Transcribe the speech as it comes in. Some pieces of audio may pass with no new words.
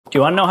Do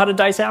you want to know how to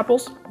dice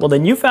apples? Well,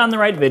 then you found the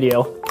right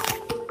video.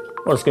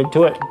 Let's get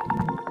to it.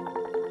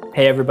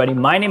 Hey everybody,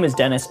 my name is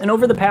Dennis, and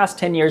over the past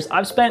 10 years,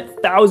 I've spent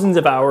thousands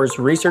of hours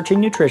researching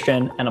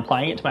nutrition and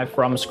applying it to my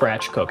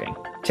from-scratch cooking.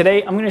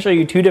 Today, I'm going to show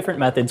you two different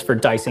methods for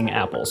dicing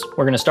apples.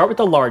 We're going to start with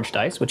the large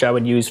dice, which I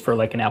would use for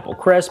like an apple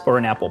crisp or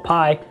an apple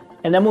pie,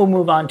 and then we'll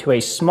move on to a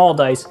small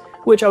dice,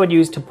 which I would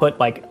use to put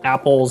like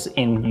apples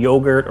in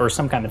yogurt or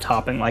some kind of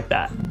topping like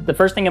that. The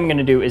first thing I'm going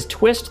to do is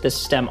twist this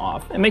stem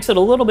off. It makes it a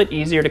little bit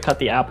easier to cut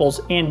the apples,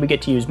 and we get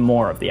to use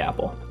more of the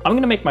apple. I'm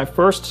going to make my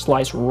first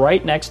slice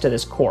right next to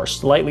this core,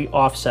 slightly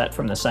offset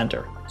from the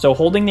center. So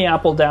holding the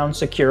apple down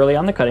securely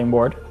on the cutting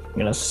board, I'm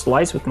going to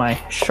slice with my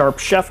sharp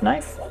chef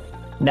knife.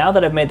 Now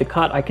that I've made the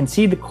cut, I can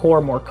see the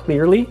core more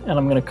clearly, and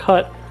I'm going to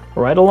cut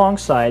right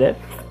alongside it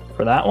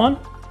for that one,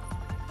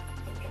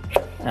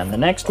 and the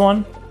next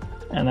one,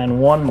 and then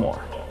one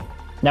more.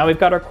 Now we've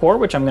got our core,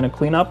 which I'm going to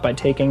clean up by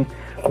taking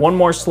one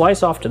more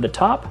slice off to the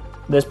top.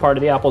 This part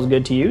of the apple is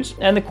good to use,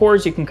 and the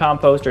cores you can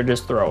compost or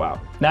just throw out.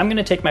 Now I'm going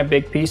to take my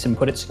big piece and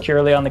put it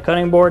securely on the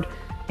cutting board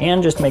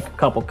and just make a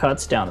couple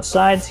cuts down the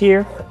sides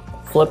here,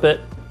 flip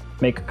it,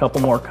 make a couple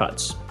more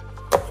cuts.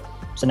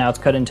 So now it's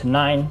cut into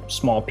 9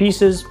 small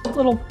pieces,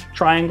 little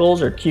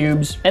triangles or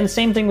cubes. And the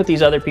same thing with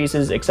these other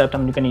pieces, except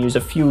I'm going to use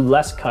a few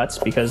less cuts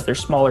because they're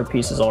smaller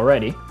pieces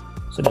already.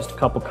 So just a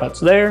couple cuts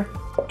there,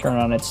 turn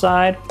it on its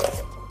side,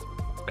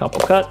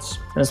 couple cuts.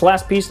 And this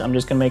last piece, I'm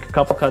just gonna make a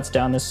couple cuts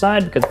down this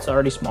side because it's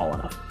already small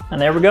enough.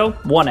 And there we go,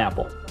 one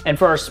apple. And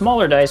for our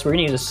smaller dice, we're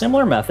gonna use a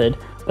similar method,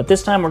 but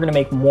this time we're gonna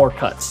make more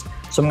cuts.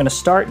 So I'm gonna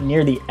start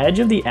near the edge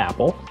of the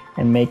apple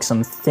and make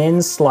some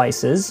thin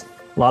slices,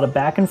 a lot of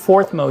back and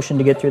forth motion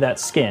to get through that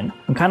skin,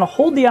 and kind of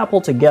hold the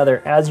apple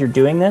together as you're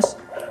doing this.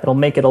 It'll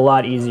make it a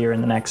lot easier in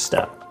the next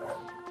step.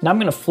 Now I'm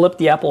gonna flip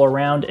the apple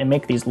around and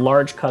make these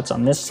large cuts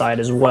on this side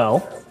as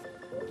well.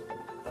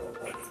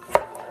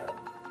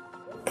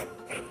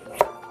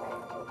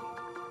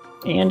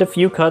 And a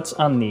few cuts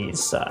on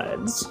these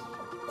sides.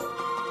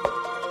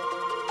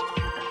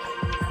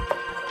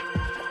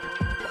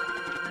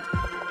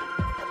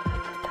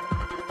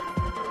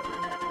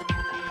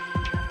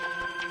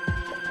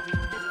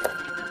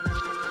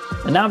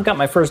 And now I've got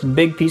my first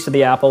big piece of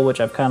the apple,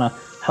 which I've kind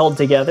of held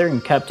together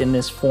and kept in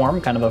this form,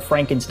 kind of a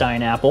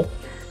Frankenstein apple.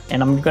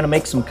 And I'm going to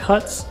make some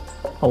cuts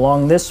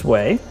along this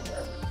way,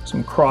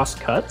 some cross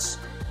cuts,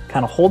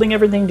 kind of holding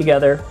everything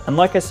together. And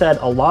like I said,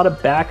 a lot of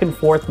back and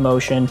forth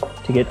motion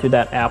to get through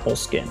that apple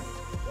skin.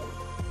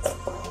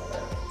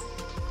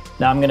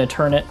 Now I'm going to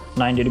turn it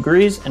 90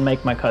 degrees and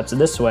make my cuts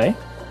this way.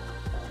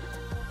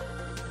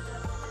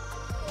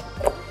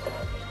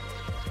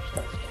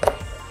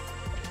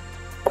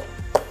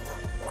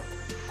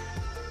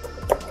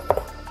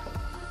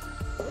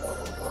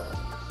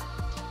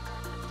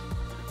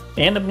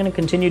 And I'm going to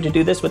continue to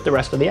do this with the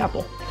rest of the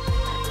apple.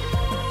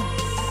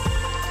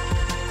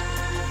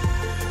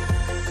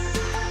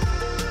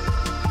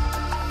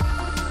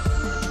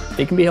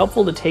 It can be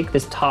helpful to take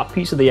this top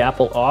piece of the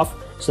apple off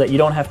so that you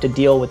don't have to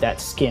deal with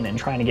that skin and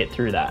trying to get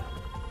through that.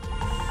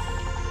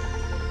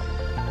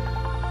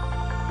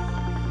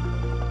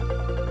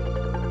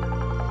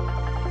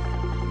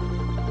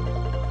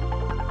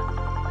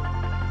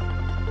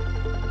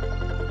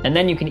 And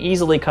then you can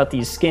easily cut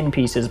these skin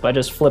pieces by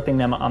just flipping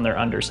them on their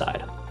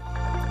underside.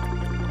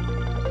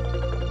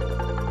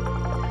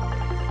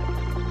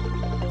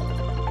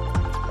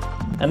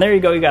 And there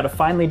you go, you got a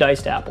finely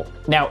diced apple.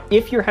 Now,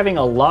 if you're having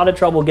a lot of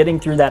trouble getting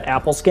through that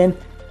apple skin,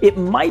 it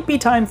might be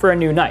time for a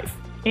new knife.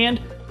 And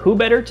who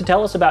better to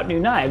tell us about new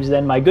knives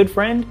than my good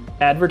friend,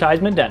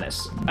 Advertisement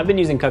Dennis. I've been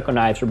using Cutco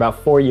knives for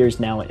about 4 years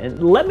now,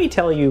 and let me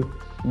tell you,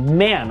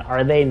 man,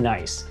 are they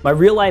nice. My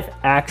real life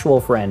actual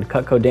friend,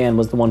 Cutco Dan,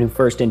 was the one who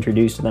first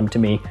introduced them to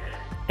me.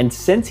 And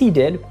since he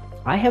did,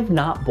 I have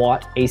not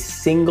bought a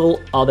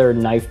single other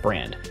knife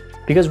brand.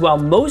 Because while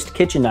most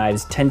kitchen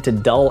knives tend to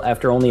dull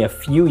after only a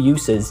few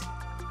uses,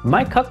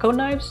 my Cutco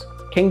knives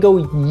can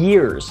go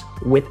years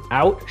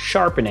without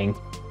sharpening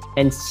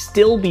and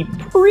still be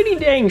pretty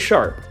dang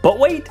sharp. But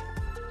wait,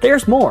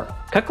 there's more.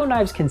 Cutco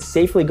knives can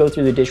safely go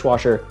through the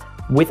dishwasher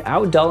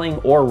without dulling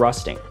or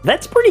rusting.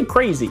 That's pretty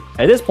crazy.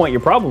 At this point,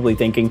 you're probably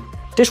thinking,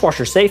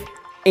 dishwasher safe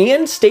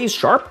and stays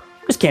sharp?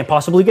 This can't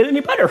possibly get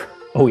any better.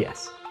 Oh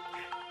yes,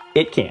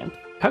 it can.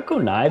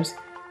 Cutco knives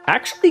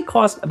actually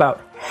cost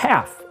about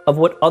half of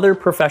what other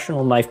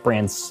professional knife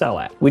brands sell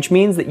at, which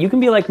means that you can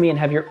be like me and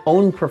have your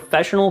own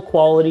professional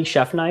quality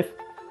chef knife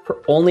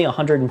for only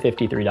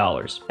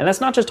 $153. And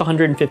that's not just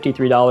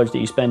 $153 that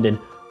you spend in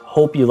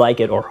hope you like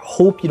it or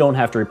hope you don't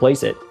have to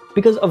replace it.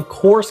 Because of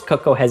course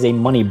Cutco has a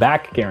money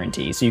back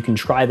guarantee, so you can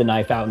try the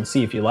knife out and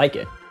see if you like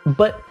it.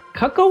 But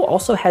Cutco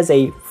also has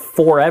a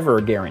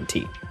forever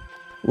guarantee.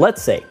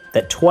 Let's say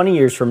that 20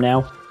 years from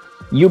now,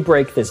 you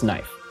break this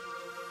knife.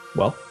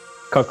 Well,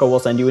 Cutco will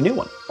send you a new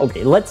one.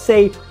 Okay, let's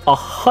say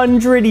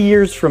 100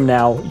 years from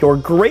now, your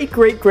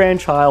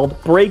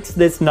great-great-grandchild breaks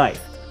this knife.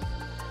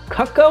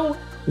 Cutco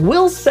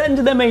will send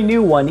them a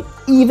new one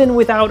even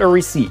without a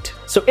receipt.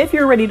 So if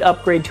you're ready to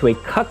upgrade to a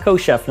Cutco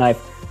chef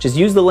knife, just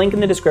use the link in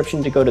the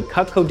description to go to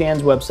Cutco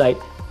Dan's website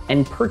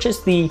and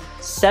purchase the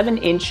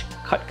 7-inch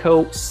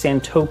Cutco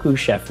Santoku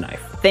chef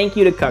knife. Thank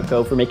you to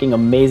Cutco for making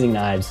amazing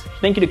knives.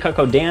 Thank you to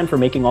Cutco Dan for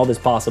making all this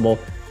possible.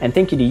 And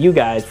thank you to you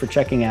guys for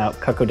checking out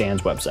Cutco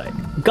Dan's website.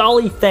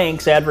 Golly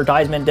thanks,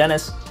 advertisement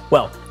Dennis.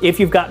 Well, if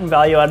you've gotten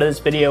value out of this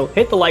video,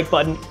 hit the like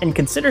button and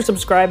consider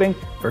subscribing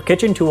for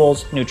kitchen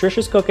tools,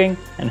 nutritious cooking,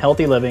 and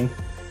healthy living.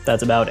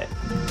 That's about it.